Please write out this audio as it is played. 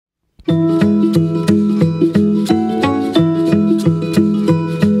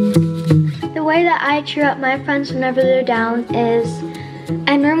I cheer up my friends whenever they're down is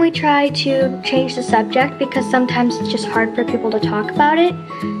I normally try to change the subject because sometimes it's just hard for people to talk about it.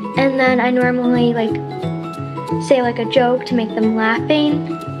 And then I normally say a joke to make them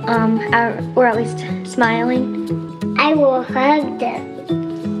laughing, or at least smiling. I will hug them.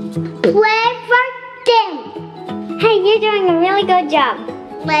 Play for them. Hey, you're doing a really good job.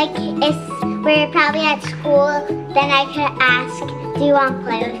 If we're probably at school, then I could ask, do you want to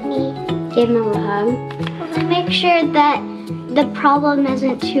play with me? Give them a hug. I make sure that the problem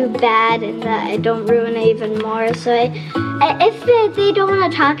isn't too bad and that I don't ruin it even more. So if they don't want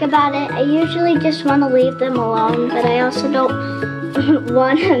to talk about it, I usually just want to leave them alone, but I also don't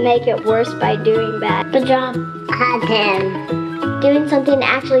want to make it worse by doing that. Good job. Hug him. Doing something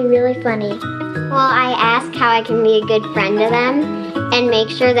actually really funny. Well, I ask how I can be a good friend to them and make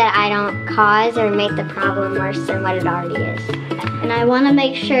sure that I don't cause or make the problem worse than what it already is. And I want to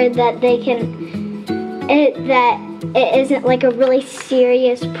make sure that they that it isn't a really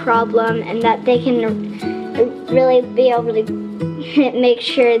serious problem and that they can really be able to make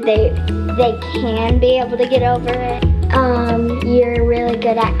sure they can be able to get over it. You're really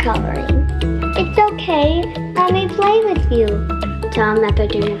good at coloring. It's okay. Let me play with you. Tell them that they're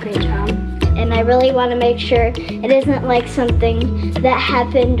doing a great job. And I really want to make sure it isn't something that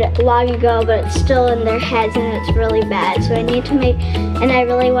happened long ago, but it's still in their heads and it's really bad. So I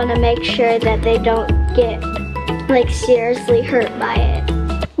really want to make sure that they don't get seriously hurt by it.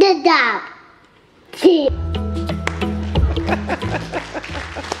 Good job.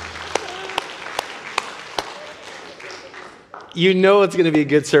 You know it's going to be a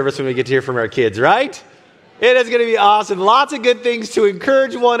good service when we get to hear from our kids, right? It is going to be awesome. Lots of good things to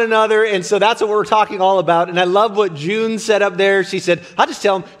encourage one another. And so that's what we're talking all about. And I love what June said up there. She said, I'll just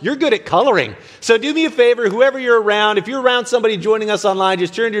tell them, you're good at coloring. So do me a favor, whoever you're around, if you're around somebody joining us online,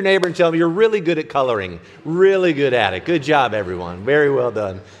 just turn to your neighbor and tell them you're really good at coloring. Really good at it. Good job, everyone. Very well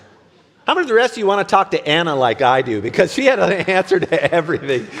done. How many of the rest of you want to talk to Anna like I do? Because she had an answer to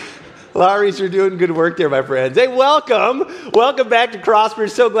everything. Lowry's, you're doing good work there, my friends. Hey, welcome. Welcome back to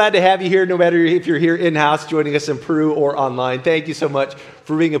Crossbridge. So glad to have you here, no matter if you're here in-house joining us in Peru or online. Thank you so much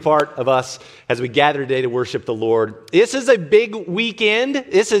for being a part of us as we gather today to worship the Lord. This is a big weekend.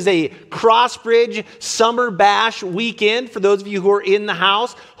 This is a Crossbridge Summer Bash weekend. For those of you who are in the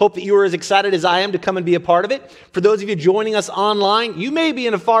house, hope that you are as excited as I am to come and be a part of it. For those of you joining us online, you may be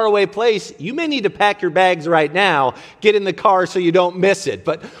in a faraway place. You may need to pack your bags right now. Get in the car so you don't miss it.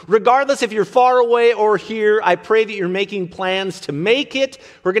 But regardless if you're far away or here, I pray that you're making plans to make it.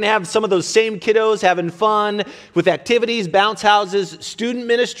 We're going to have some of those same kiddos having fun with activities, bounce houses, student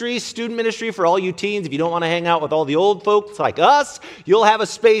ministry for all you teens. If you don't want to hang out with all the old folks like us, you'll have a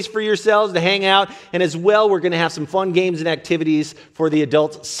space for yourselves to hang out. And as well, we're going to have some fun games and activities for the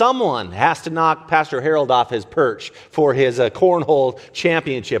adults. Someone has to knock Pastor Harold off his perch for his cornhole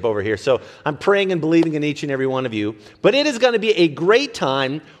championship over here. So I'm praying and believing in each and every one of you. But it is going to be a great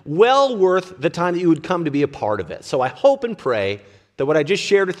time, well worth the time that you would come to be a part of it. So I hope and pray that what I just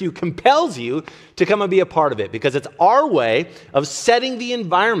shared with you compels you to come and be a part of it, because it's our way of setting the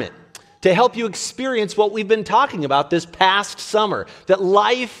environment to help you experience what we've been talking about this past summer, that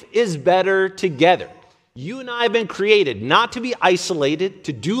life is better together. You and I have been created not to be isolated,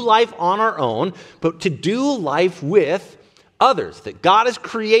 to do life on our own, but to do life with others, that God has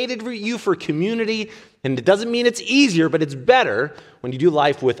created you for community, and it doesn't mean it's easier, but it's better when you do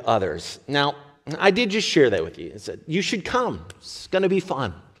life with others. Now, I did just share that with you. I said, you should come. It's going to be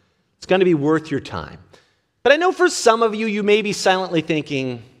fun. It's going to be worth your time. But I know for some of you, you may be silently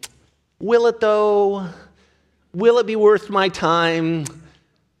thinking, will it though? Will it be worth my time?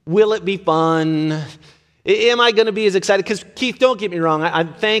 Will it be fun? Am I going to be as excited? Because Keith, don't get me wrong,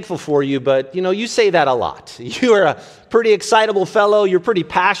 I'm thankful for you, but you say that a lot. You are a pretty excitable fellow. You're pretty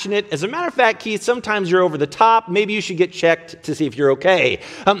passionate. As a matter of fact, Keith, sometimes you're over the top. Maybe you should get checked to see if you're okay.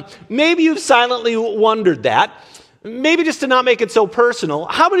 Maybe you've silently wondered that. Maybe just to not make it so personal,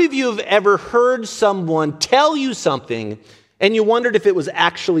 how many of you have ever heard someone tell you something and you wondered if it was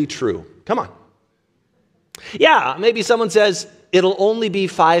actually true? Come on. Yeah, maybe someone says, it'll only be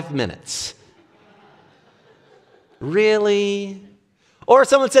 5 minutes. Really? Or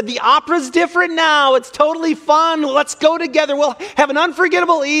someone said, the opera's different now. It's totally fun. Let's go together. We'll have an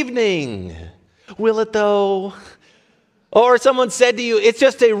unforgettable evening. Will it though? Or someone said to you, it's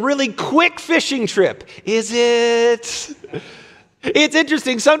just a really quick fishing trip. Is it? It's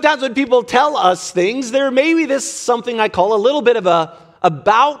interesting. Sometimes when people tell us things, there may be this something I call a little bit of a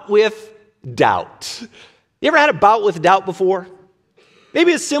bout with doubt. You ever had a bout with doubt before?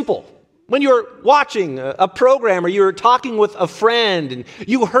 Maybe it's simple. When you're watching a program or you're talking with a friend and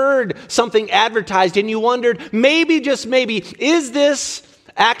you heard something advertised and you wondered, maybe, just maybe, is this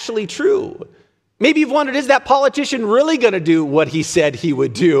actually true? Maybe you've wondered, is that politician really going to do what he said he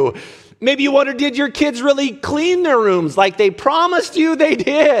would do? Maybe you wondered, did your kids really clean their rooms like they promised you they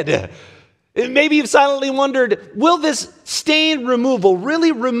did? Maybe you've silently wondered, will this stain removal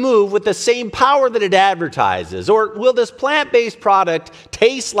really remove with the same power that it advertises? Or will this plant-based product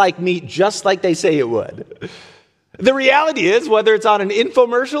taste like meat just like they say it would? The reality is, whether it's on an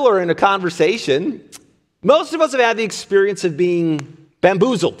infomercial or in a conversation, most of us have had the experience of being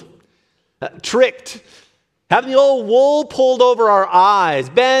bamboozled, tricked, having the old wool pulled over our eyes,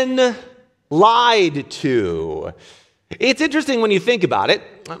 been lied to. It's interesting when you think about it.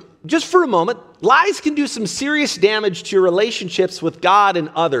 Just for a moment, lies can do some serious damage to your relationships with God and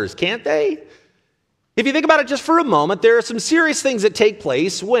others, can't they? If you think about it just for a moment, there are some serious things that take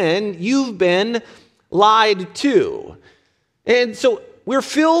place when you've been lied to. And so we're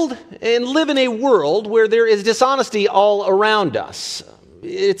filled and live in a world where there is dishonesty all around us.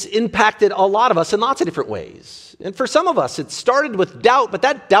 It's impacted a lot of us in lots of different ways. And for some of us, it started with doubt, but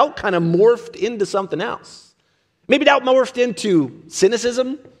that doubt kind of morphed into something else. Maybe doubt morphed into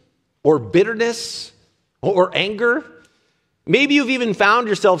cynicism or bitterness or anger. Maybe you've even found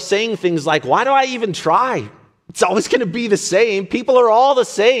yourself saying things like, why do I even try? It's always going to be the same. People are all the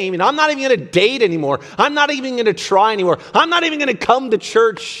same. And I'm not even going to date anymore. I'm not even going to try anymore. I'm not even going to come to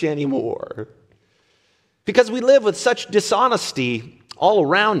church anymore. Because we live with such dishonesty all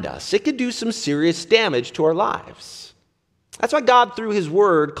around us, it could do some serious damage to our lives. That's why God, through his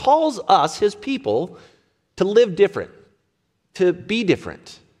word, calls us, his people, to live different, to be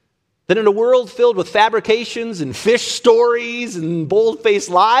different. That in a world filled with fabrications and fish stories and bold-faced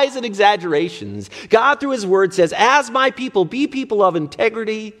lies and exaggerations, God, through his word, says, as my people, be people of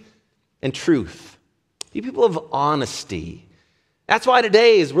integrity and truth. Be people of honesty. That's why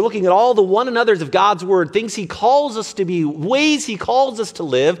today, as we're looking at all the one another's of God's word, things he calls us to be, ways he calls us to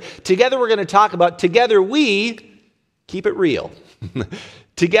live, together we're going to talk about, together we keep it real.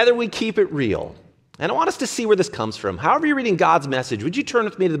 Together we keep it real. And I want us to see where this comes from. However you're reading God's message, would you turn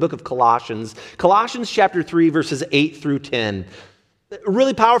with me to the book of Colossians? Colossians chapter 3, verses 8 through 10. A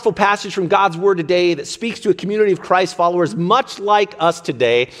really powerful passage from God's word today that speaks to a community of Christ followers much like us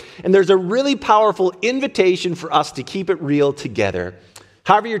today. And there's a really powerful invitation for us to keep it real together.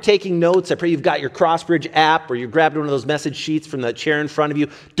 However you're taking notes, I pray you've got your Crossbridge app or you grabbed one of those message sheets from the chair in front of you.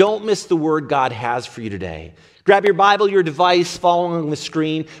 Don't miss the word God has for you today. Grab your Bible, your device, follow on the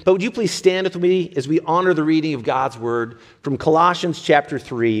screen. But would you please stand with me as we honor the reading of God's word from Colossians chapter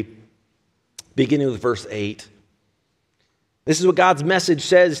 3, beginning with verse 8. This is what God's message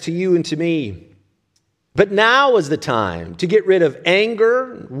says to you and to me. But now is the time to get rid of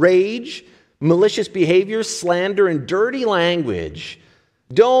anger, rage, malicious behavior, slander, and dirty language.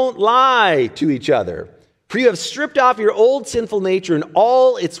 Don't lie to each other, for you have stripped off your old sinful nature and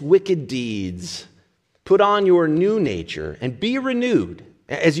all its wicked deeds. Put on your new nature and be renewed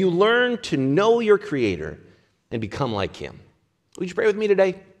as you learn to know your Creator and become like him. Would you pray with me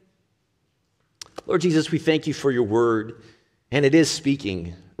today? Lord Jesus, we thank you for your word, and it is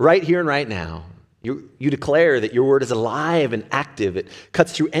speaking right here and right now. You declare that your word is alive and active. It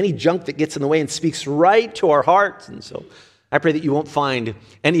cuts through any junk that gets in the way and speaks right to our hearts. And so I pray that you won't find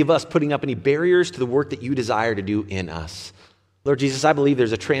any of us putting up any barriers to the work that you desire to do in us. Lord Jesus, I believe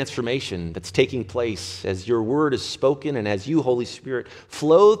there's a transformation that's taking place as your word is spoken and as you, Holy Spirit,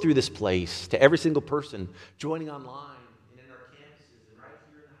 flow through this place to every single person joining online and in our campuses and right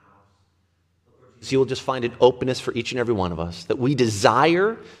here in the house. Lord Jesus, you will just find an openness for each and every one of us, that we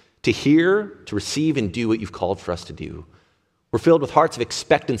desire to hear, to receive, and do what you've called for us to do. We're filled with hearts of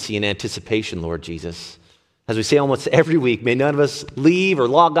expectancy and anticipation, Lord Jesus. As we say almost every week, may none of us leave or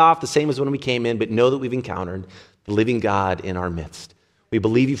log off the same as when we came in, but know that we've encountered the living God in our midst. We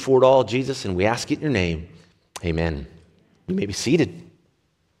believe you for it all, Jesus, and we ask it in your name. Amen. You may be seated.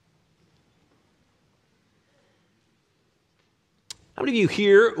 How many of you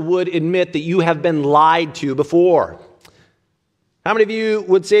here would admit that you have been lied to before? How many of you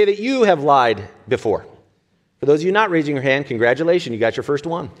would say that you have lied before? For those of you not raising your hand, congratulations, you got your first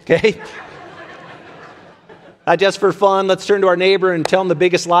one, okay? Just for fun, let's turn to our neighbor and tell him the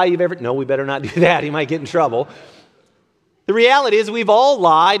biggest lie you've ever... No, we better not do that. He might get in trouble. The reality is we've all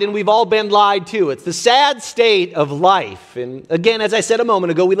lied and we've all been lied to. It's the sad state of life. And again, as I said a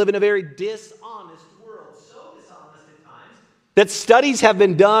moment ago, we live in a very dishonest world. So dishonest at times that studies have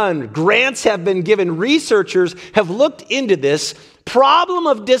been done, grants have been given, researchers have looked into this problem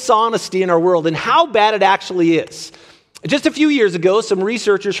of dishonesty in our world and how bad it actually is. Just a few years ago, some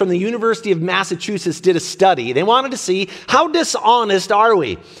researchers from the University of Massachusetts did a study. They wanted to see how dishonest are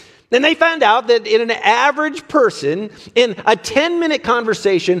we. And they found out that in an average person, in a 10-minute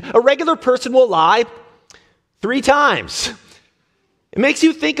conversation, a regular person will lie 3 times. It makes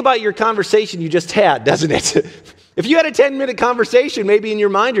you think about your conversation you just had, doesn't it? If you had a 10-minute conversation, maybe in your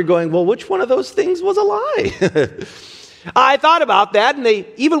mind you're going, well, which one of those things was a lie? I thought about that, and they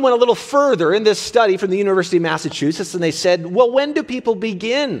even went a little further in this study from the University of Massachusetts, and they said, well, when do people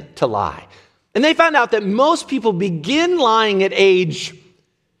begin to lie? And they found out that most people begin lying at age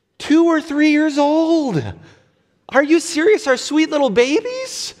 2 or 3 years old. Are you serious? Our sweet little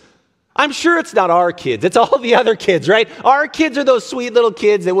babies? I'm sure it's not our kids. It's all the other kids, right? Our kids are those sweet little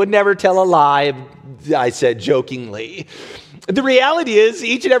kids that would never tell a lie, I said jokingly. The reality is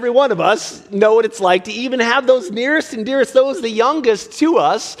each and every one of us know what it's like to even have those nearest and dearest, those the youngest to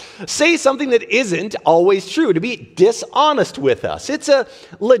us, say something that isn't always true, to be dishonest with us. It's a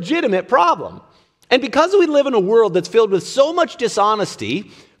legitimate problem. And because we live in a world that's filled with so much dishonesty,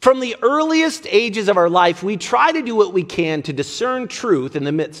 from the earliest ages of our life, we try to do what we can to discern truth in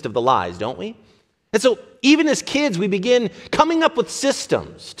the midst of the lies, don't we? And so even as kids, we begin coming up with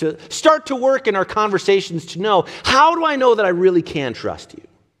systems to start to work in our conversations to know, how do I know that I really can trust you?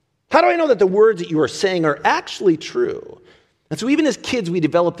 How do I know that the words that you are saying are actually true? And so even as kids, we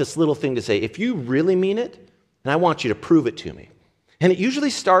develop this little thing to say, if you really mean it, then I want you to prove it to me. And it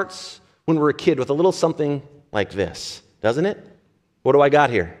usually starts when we're a kid with a little something like this, doesn't it? What do I got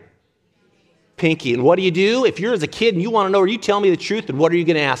here? Pinky. And what do? If you're as a kid and you want to know, or you tell me the truth, then what are you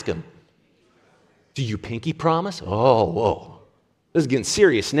going to ask him? Do you pinky promise? Oh, whoa. This is getting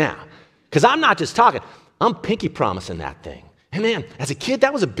serious now. Because I'm not just talking. I'm pinky promising that thing. And man, as a kid,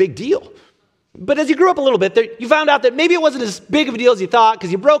 that was a big deal. But as you grew up a little bit, you found out that maybe it wasn't as big of a deal as you thought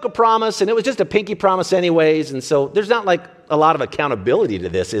because you broke a promise and it was just a pinky promise anyways. And so there's not like a lot of accountability to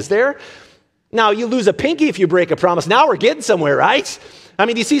this, is there? Now, you lose a pinky if you break a promise. Now we're getting somewhere, right? I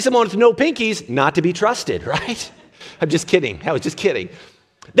mean, you see someone with no pinkies, not to be trusted, right? I'm just kidding. I was just kidding.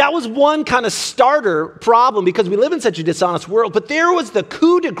 That was one kind of starter problem because we live in such a dishonest world. But there was the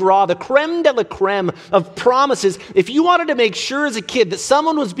coup de grace, the creme de la creme of promises. If you wanted to make sure as a kid that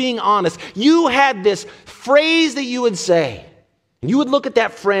someone was being honest, you had this phrase that you would say. And you would look at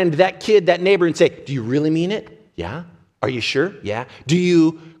that friend, that kid, that neighbor and say, do you really mean it? Yeah. Are you sure? Yeah. Do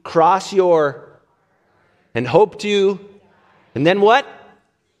you cross your and hope to, and then what?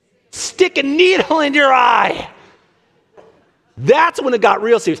 Stick a needle in your eye. That's when it got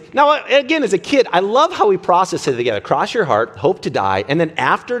real serious. Now, again, as a kid, I love how we process it together. Cross your heart, hope to die, and then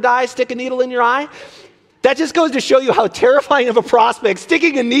after die, stick a needle in your eye. That just goes to show you how terrifying of a prospect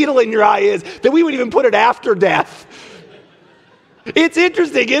sticking a needle in your eye is, that we would even put it after death. It's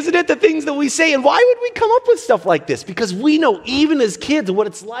interesting, isn't it, the things that we say? And why would we come up with stuff like this? Because we know, even as kids, what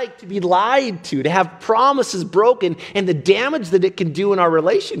it's like to be lied to have promises broken, and the damage that it can do in our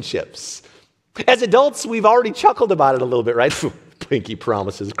relationships. As adults, we've already chuckled about it a little bit, right? Pinky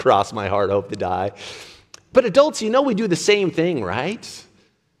promises, cross my heart, hope to die. But adults, you know we do the same thing, right?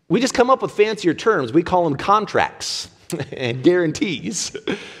 We just come up with fancier terms. We call them contracts and guarantees.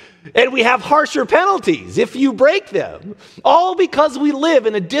 And we have harsher penalties if you break them, all because we live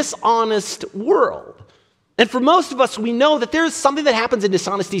in a dishonest world. And for most of us, we know that there is something that happens in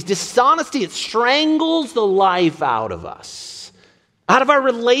dishonesty. Dishonesty, it strangles the life out of us, out of our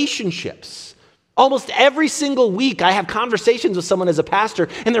relationships. Almost every single week, I have conversations with someone as a pastor,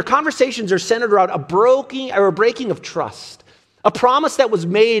 and their conversations are centered around a breaking of trust, a promise that was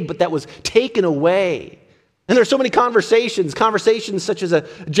made but that was taken away. And there's so many conversations such as a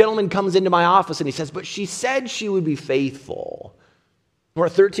gentleman comes into my office and he says, but she said she would be faithful. Or a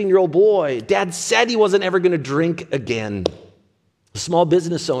 13-year-old boy, dad said he wasn't ever going to drink again. A small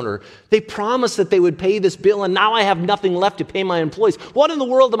business owner, they promised that they would pay this bill and now I have nothing left to pay my employees. What in the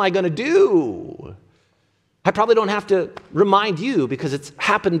world am I going to do? I probably don't have to remind you because it's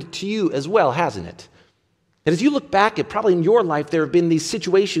happened to you as well, hasn't it? And as you look back at probably in your life, there have been these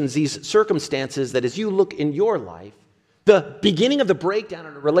situations, these circumstances that as you look in your life, the beginning of the breakdown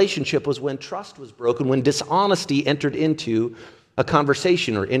in a relationship was when trust was broken, when dishonesty entered into a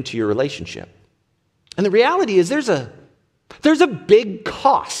conversation or into your relationship. And the reality is there's a big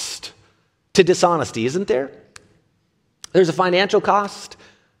cost to dishonesty, isn't there? There's a financial cost.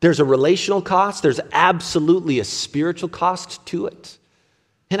 There's a relational cost. There's absolutely a spiritual cost to it.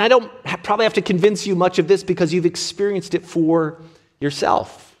 And I don't probably have to convince you much of this because you've experienced it for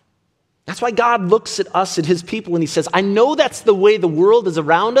yourself. That's why God looks at us and his people and he says, I know that's the way the world is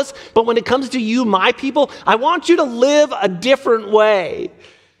around us, but when it comes to you, my people, I want you to live a different way.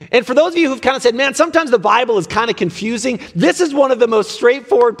 And for those of you who've kind of said, man, sometimes the Bible is kind of confusing, this is one of the most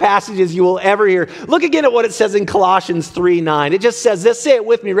straightforward passages you will ever hear. Look again at what it says in Colossians 3:9. It just says this, say it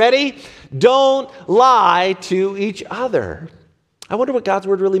with me, ready? Don't lie to each other. I wonder what God's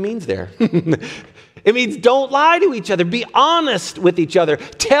word really means there. It means don't lie to each other. Be honest with each other.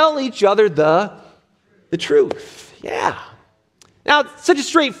 Tell each other the truth. Yeah. Now, it's such a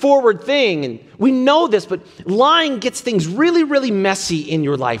straightforward thing, and we know this, but lying gets things really, really messy in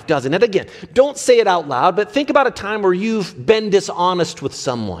your life, doesn't it? Again, don't say it out loud, but think about a time where you've been dishonest with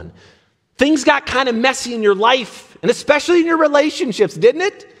someone. Things got kind of messy in your life, and especially in your relationships, didn't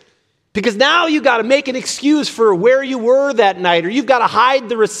it? Because now you got to make an excuse for where you were that night, or you've got to hide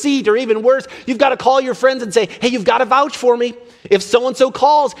the receipt, or even worse, you've got to call your friends and say, hey, you've got to vouch for me. If so-and-so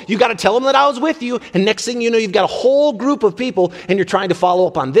calls, you've got to tell them that I was with you, and next thing you know, you've got a whole group of people, and you're trying to follow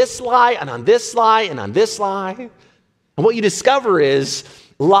up on this lie, and on this lie, and on this lie. And what you discover is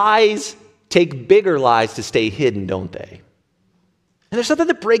lies take bigger lies to stay hidden, don't they? And there's something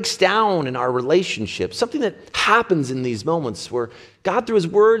that breaks down in our relationships, something that happens in these moments where God, through his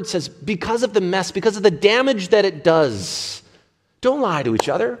word, says, because of the mess, because of the damage that it does, don't lie to each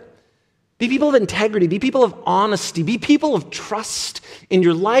other. Be people of integrity, be people of honesty, be people of trust in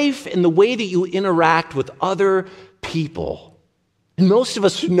your life and the way that you interact with other people. And most of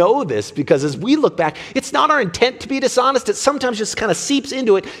us know this because as we look back, it's not our intent to be dishonest. It sometimes just kind of seeps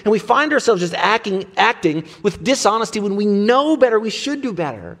into it, and we find ourselves just acting with dishonesty when we know better, we should do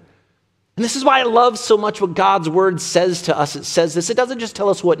better. And this is why I love so much what God's word says to us. It says this. It doesn't just tell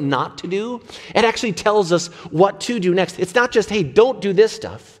us what not to do. It actually tells us what to do next. It's not just, hey, don't do this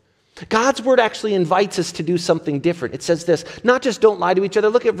stuff. God's word actually invites us to do something different. It says this, not just don't lie to each other.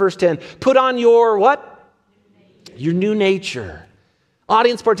 Look at verse 10. Put on your what? Your new nature.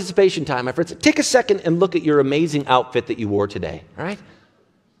 Audience participation time, my friends. Take a second and look at your amazing outfit that you wore today, all right?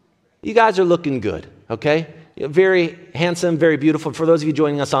 You guys are looking good, okay? Very handsome, very beautiful. For those of you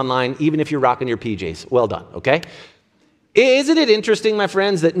joining us online, even if you're rocking your PJs, well done, okay? Isn't it interesting, my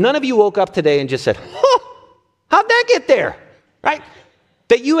friends, that none of you woke up today and just said, how'd that get there, right?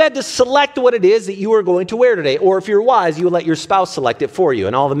 That you had to select what it is that you were going to wear today. Or if you're wise, you would let your spouse select it for you.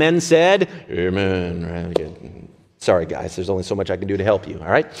 And all the men said, amen, right? Sorry, guys, there's only so much I can do to help you,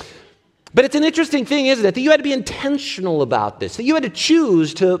 all right? But it's an interesting thing, isn't it, that you had to be intentional about this, that you had to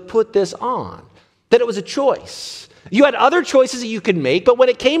choose to put this on, that it was a choice. You had other choices that you could make, but when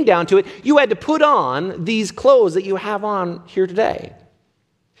it came down to it, you had to put on these clothes that you have on here today.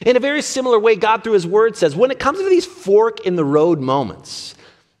 In a very similar way, God, through his word, says, when it comes to these fork-in-the-road moments,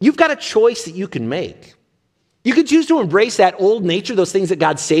 you've got a choice that you can make. You can choose to embrace that old nature, those things that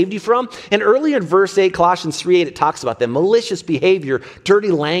God saved you from. And earlier in verse 8, Colossians 3:8, it talks about them. Malicious behavior, dirty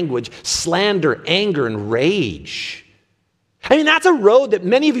language, slander, anger, and rage. I mean, that's a road that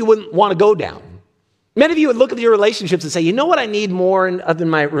many of you wouldn't want to go down. Many of you would look at your relationships and say, you know what I need more in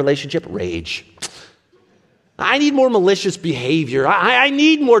my relationship? Rage. I need more malicious behavior. I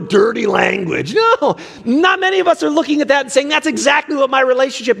need more dirty language. No, not many of us are looking at that and saying, that's exactly what my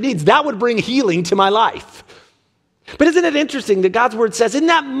relationship needs. That would bring healing to my life. But isn't it interesting that God's word says in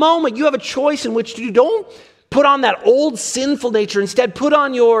that moment you have a choice in which to do. Don't put on that old sinful nature. Instead, put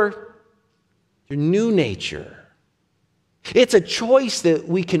on your new nature. It's a choice that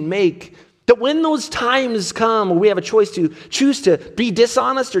we can make, that when those times come where we have a choice to choose to be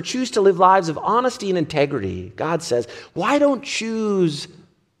dishonest or choose to live lives of honesty and integrity, God says, why don't choose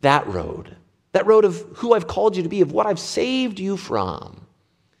that road of who I've called you to be, of what I've saved you from.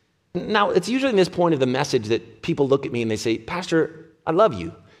 Now, it's usually in this point of the message that people look at me and they say, Pastor, I love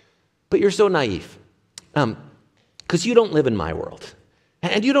you, but you're so naive because you don't live in my world.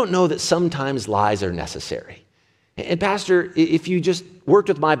 And you don't know that sometimes lies are necessary. And Pastor, if you just worked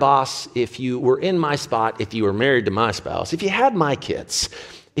with my boss, if you were in my spot, if you were married to my spouse, if you had my kids,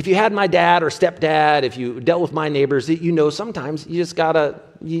 if you had my dad or stepdad, if you dealt with my neighbors, you know sometimes you just gotta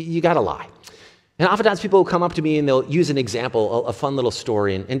lie. And oftentimes people will come up to me and they'll use an example, a fun little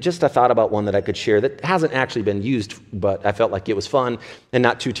story. And just I thought about one that I could share that hasn't actually been used, but I felt like it was fun and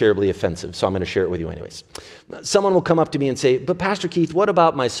not too terribly offensive. So I'm going to share it with you anyways. Someone will come up to me and say, but Pastor Keith, what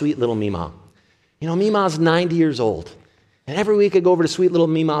about my sweet little Mima? You know, Mima's 90 years old. And every week I go over to sweet little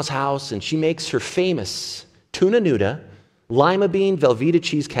Mima's house and she makes her famous tuna nuda, lima bean, Velveeta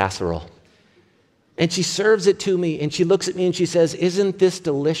cheese casserole. And she serves it to me and she looks at me and she says, isn't this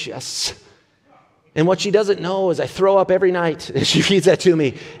delicious? And what she doesn't know is I throw up every night as she feeds that to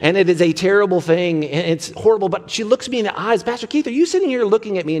me. And it is a terrible thing. And it's horrible. But she looks me in the eyes. Pastor Keith, are you sitting here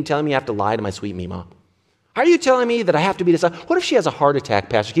looking at me and telling me I have to lie to my sweet Mima? Are you telling me that I have to be dishonest? What if she has a heart attack,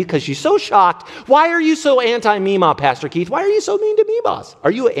 Pastor Keith, because she's so shocked? Why are you so anti-Mima, Pastor Keith? Why are you so mean to Mimas?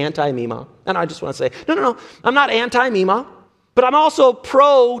 Are you anti-Mima? And I just want to say, no, I'm not anti-Mima, but I'm also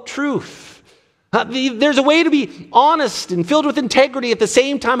pro-truth. There's a way to be honest and filled with integrity at the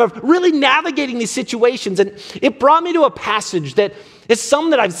same time of really navigating these situations. And it brought me to a passage that is some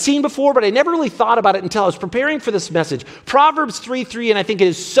that I've seen before, but I never really thought about it until I was preparing for this message. Proverbs 3:3, and I think it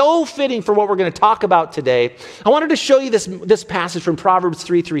is so fitting for what we're going to talk about today. I wanted to show you this passage from Proverbs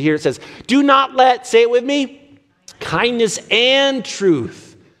 3:3 here. It says, do not let, say it with me, kindness and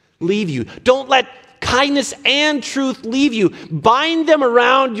truth leave you. Don't let kindness and truth leave you. Bind them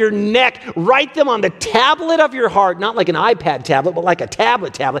around your neck. Write them on the tablet of your heart. Not like an iPad tablet, but like a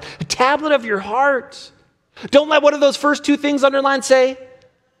tablet. A tablet of your heart. Don't let one of those first two things underlined say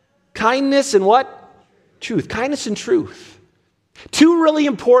kindness and what? Truth. Kindness and truth. Two really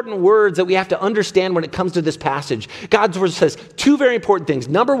important words that we have to understand when it comes to this passage. God's word says two very important things.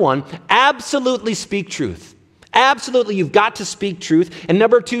 Number one, absolutely speak truth. Absolutely, you've got to speak truth. And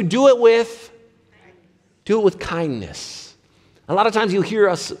number two, do it with kindness. A lot of times you'll hear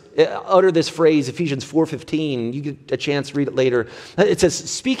us utter this phrase, Ephesians 4:15. You get a chance to read it later. It says,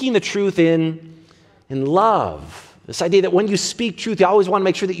 speaking the truth in love. This idea that when you speak truth, you always want to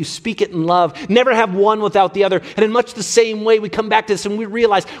make sure that you speak it in love. Never have one without the other. And in much the same way, we come back to this and we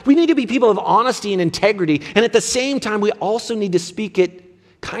realize we need to be people of honesty and integrity. And at the same time, we also need to speak it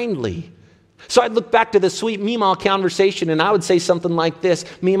kindly. So I'd look back to the sweet Mima conversation and I would say something like this: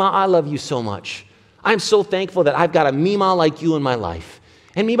 Mima, I love you so much. I'm so thankful that I've got a Mima like you in my life.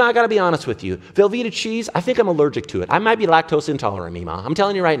 And Mima, I got to be honest with you. Velveeta cheese, I think I'm allergic to it. I might be lactose intolerant, Mima. I'm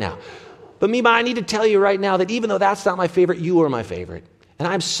telling you right now. But Mima, I need to tell you right now that even though that's not my favorite, you are my favorite. And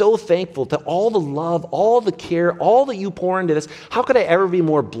I'm so thankful to all the love, all the care, all that you pour into this. How could I ever be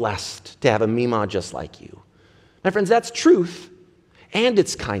more blessed to have a Mima just like you? My friends, that's truth and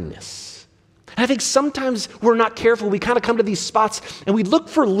it's kindness. And I think sometimes we're not careful. We kind of come to these spots and we look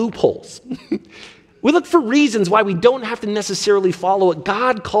for loopholes. We look for reasons why we don't have to necessarily follow what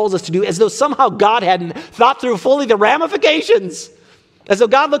God calls us to do, as though somehow God hadn't thought through fully the ramifications. As though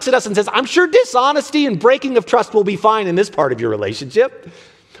God looks at us and says, I'm sure dishonesty and breaking of trust will be fine in this part of your relationship.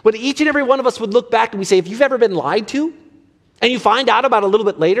 But each and every one of us would look back and we say, if you've ever been lied to and you find out about it a little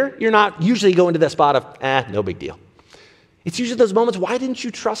bit later, you're not usually going to the spot of, no big deal. It's usually those moments, why didn't you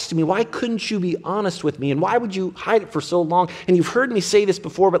trust me? Why couldn't you be honest with me? And why would you hide it for so long? And you've heard me say this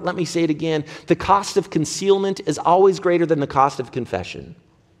before, but let me say it again. The cost of concealment is always greater than the cost of confession.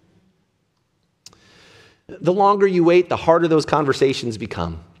 The longer you wait, the harder those conversations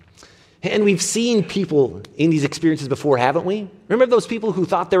become. And we've seen people in these experiences before, haven't we? Remember those people who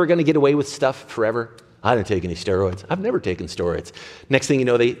thought they were going to get away with stuff forever? I didn't take any steroids. I've never taken steroids. Next thing you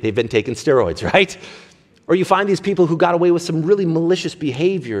know, they've been taking steroids, right? Or you find these people who got away with some really malicious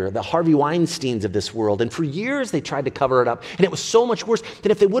behavior, the Harvey Weinsteins of this world. And for years, they tried to cover it up. And it was so much worse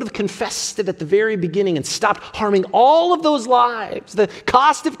than if they would have confessed it at the very beginning and stopped harming all of those lives. The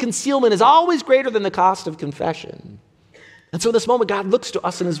cost of concealment is always greater than the cost of confession. And so this moment, God looks to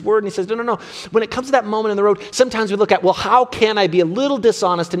us in his word and he says, no. When it comes to that moment in the road, sometimes we look at, well, how can I be a little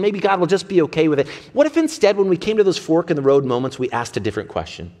dishonest and maybe God will just be okay with it? What if instead, when we came to those fork in the road moments, we asked a different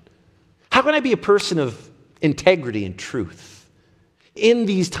question? How can I be a person of integrity and truth in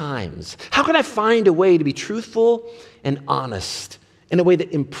these times? How can I find a way to be truthful and honest in a way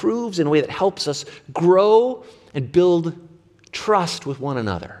that improves, in a way that helps us grow and build trust with one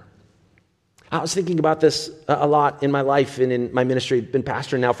another? I was thinking about this a lot in my life and in my ministry. I've been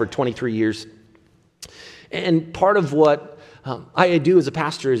pastoring now for 23 years. And part of what I do as a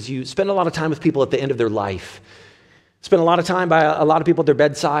pastor is you spend a lot of time with people at the end of their life. Spent a lot of time by a lot of people at their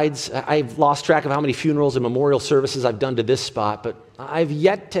bedsides. I've lost track of how many funerals and memorial services I've done to this spot, but I've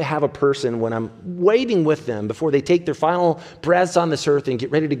yet to have a person when I'm waiting with them before they take their final breaths on this earth and get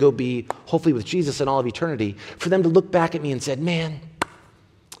ready to go be, hopefully with Jesus in all of eternity, for them to look back at me and said, man,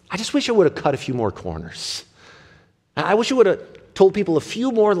 I just wish I would have cut a few more corners. I wish I would have told people a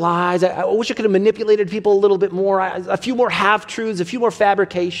few more lies. I wish I could have manipulated people a little bit more, a few more half-truths, a few more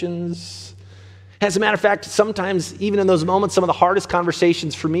fabrications. As a matter of fact, sometimes, even in those moments, some of the hardest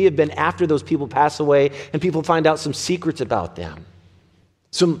conversations for me have been after those people pass away and people find out some secrets about them,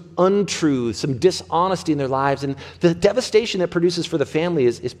 some untruths, some dishonesty in their lives. And the devastation that produces for the family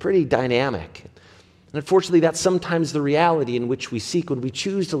is pretty dynamic. And unfortunately, that's sometimes the reality in which we seek when we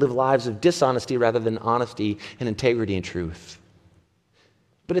choose to live lives of dishonesty rather than honesty and integrity and truth.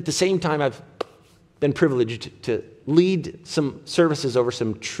 But at the same time, I've been privileged to lead some services over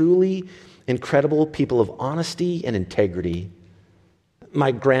some truly incredible people of honesty and integrity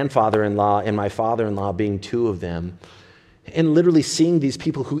my grandfather-in-law and my father-in-law being two of them, and literally seeing these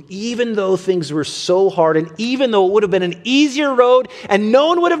people who, even though things were so hard, and even though it would have been an easier road, and no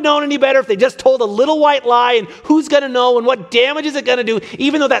one would have known any better if they just told a little white lie, and who's going to know, and what damage is it going to do,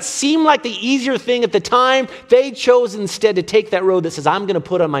 even though that seemed like the easier thing at the time, they chose instead to take that road that says, I'm going to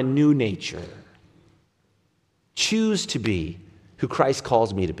put on my new nature. Choose to be who Christ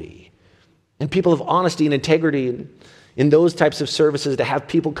calls me to be. And people of honesty and integrity in those types of services, to have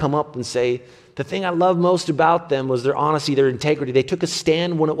people come up and say, the thing I love most about them was their honesty, their integrity. They took a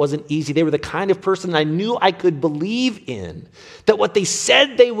stand when it wasn't easy. They were the kind of person I knew I could believe in, that what they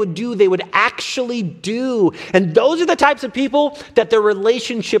said they would do, they would actually do. And those are the types of people that their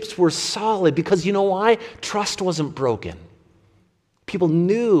relationships were solid, because you know why? Trust wasn't broken. People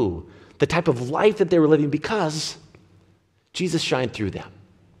knew the type of life that they were living because Jesus shined through them.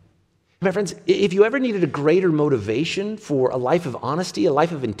 My friends, if you ever needed a greater motivation for a life of honesty, a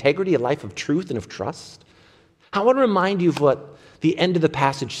life of integrity, a life of truth and of trust, I want to remind you of what the end of the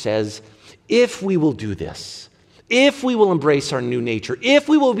passage says. If we will do this, if we will embrace our new nature, if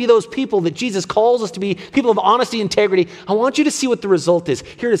we will be those people that Jesus calls us to be, people of honesty, integrity, I want you to see what the result is.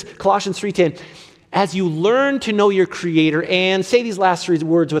 Here it is, Colossians 3:10. As you learn to know your Creator, and say these last three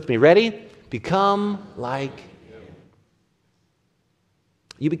words with me. Ready? Become like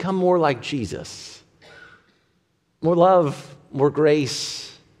you become more like Jesus. More love, more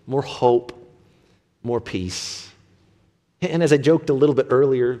grace, more hope, more peace. And as I joked a little bit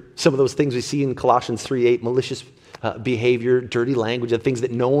earlier, some of those things we see in Colossians 3:8, malicious behavior, dirty language, the things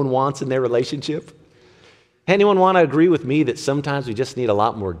that no one wants in their relationship. Anyone want to agree with me that sometimes we just need a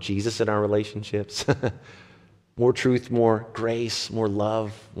lot more Jesus in our relationships? More truth, more grace, more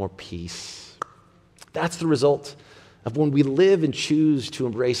love, more peace. That's the result of when we live and choose to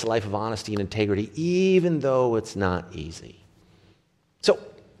embrace a life of honesty and integrity, even though it's not easy. So,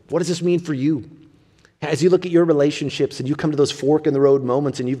 what does this mean for you? As you look at your relationships and you come to those fork in the road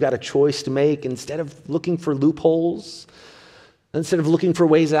moments and you've got a choice to make, instead of looking for loopholes, instead of looking for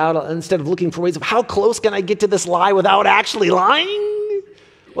ways out, instead of looking for ways of how close can I get to this lie without actually lying?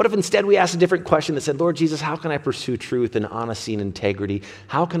 What if instead we asked a different question that said, Lord Jesus, how can I pursue truth and honesty and integrity?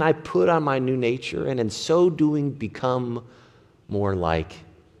 How can I put on my new nature and in so doing become more like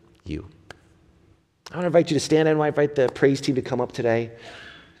you? I want to invite you to stand, and I invite the praise team to come up today.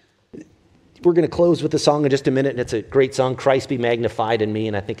 We're going to close with a song in just a minute, and it's a great song, Christ Be Magnified in Me,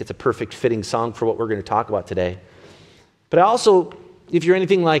 and I think it's a perfect fitting song for what we're going to talk about today. But I also, if you're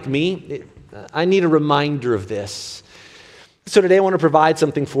anything like me, I need a reminder of this. So today I want to provide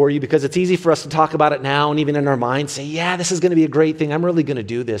something for you, because it's easy for us to talk about it now and even in our minds say, yeah, this is going to be a great thing. I'm really going to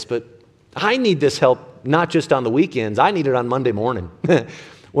do this. But I need this help not just on the weekends. I need it on Monday morning.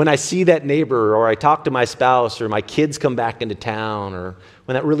 When I see that neighbor, or I talk to my spouse, or my kids come back into town, or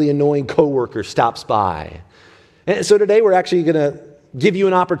when that really annoying coworker stops by. And so today we're actually going to give you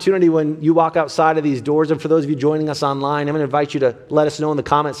an opportunity when you walk outside of these doors. And for those of you joining us online, I'm going to invite you to let us know in the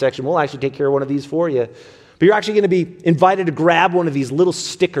comment section. We'll actually take care of one of these for you. But you're actually going to be invited to grab one of these little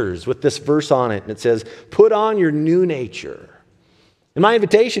stickers with this verse on it. And it says, put on your new nature. And my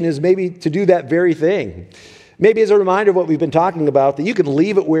invitation is maybe to do that very thing. Maybe as a reminder of what we've been talking about, that you could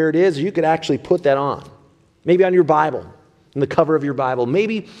leave it where it is, or you could actually put that on. Maybe on your Bible, in the cover of your Bible.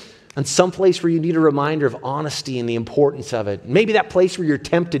 Maybe on some place where you need a reminder of honesty and the importance of it. Maybe that place where you're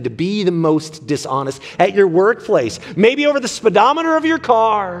tempted to be the most dishonest, at your workplace. Maybe over the speedometer of your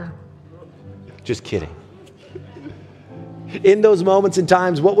car. Just kidding. In those moments and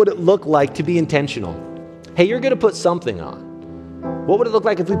times, what would it look like to be intentional? Hey, you're going to put something on. What would it look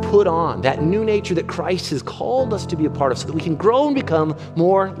like if we put on that new nature that Christ has called us to be a part of, so that we can grow and become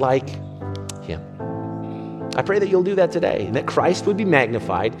more like Him? I pray that you'll do that today, and that Christ would be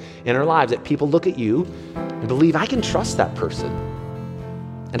magnified in our lives, that people look at you and believe, I can trust that person.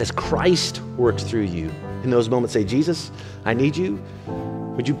 And as Christ works through you, in those moments say, Jesus, I need you.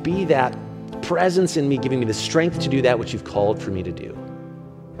 Would you be that presence in me, giving me the strength to do that which you've called for me to do?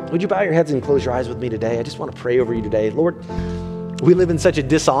 Would you bow your heads and close your eyes with me today? I just want to pray over you today. Lord, we live in such a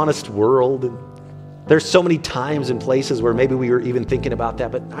dishonest world. And there's so many times and places where maybe we were even thinking about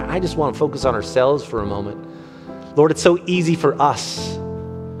that, but I just want to focus on ourselves for a moment. Lord, it's so easy for us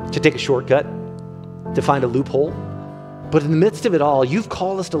to take a shortcut, to find a loophole. But in the midst of it all, you've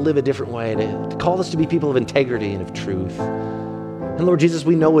called us to live a different way, to call us to be people of integrity and of truth. And Lord Jesus,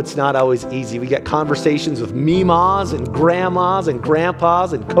 we know it's not always easy. We got conversations with memas and grandmas and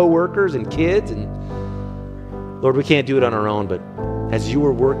grandpas and coworkers and kids. And Lord, we can't do it on our own, but as you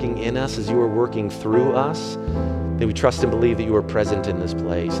are working in us, as you are working through us, That we trust and believe that you are present in this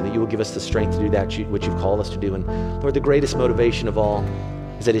place and that you will give us the strength to do that which you've called us to do. And Lord, the greatest motivation of all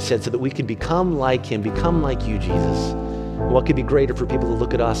is that he said so that we can become like him, become like you, Jesus. And what could be greater for people to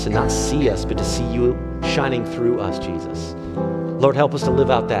look at us and not see us, but to see you shining through us, Jesus. Lord, help us to live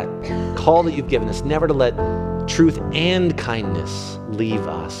out that call that you've given us, never to let truth and kindness leave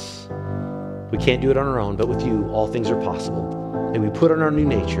us. We can't do it on our own, but with you, all things are possible. May we put on our new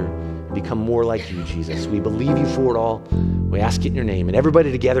nature, become more like you, Jesus. We believe you for it all. We ask it in your name. And everybody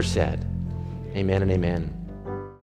together said, amen and amen.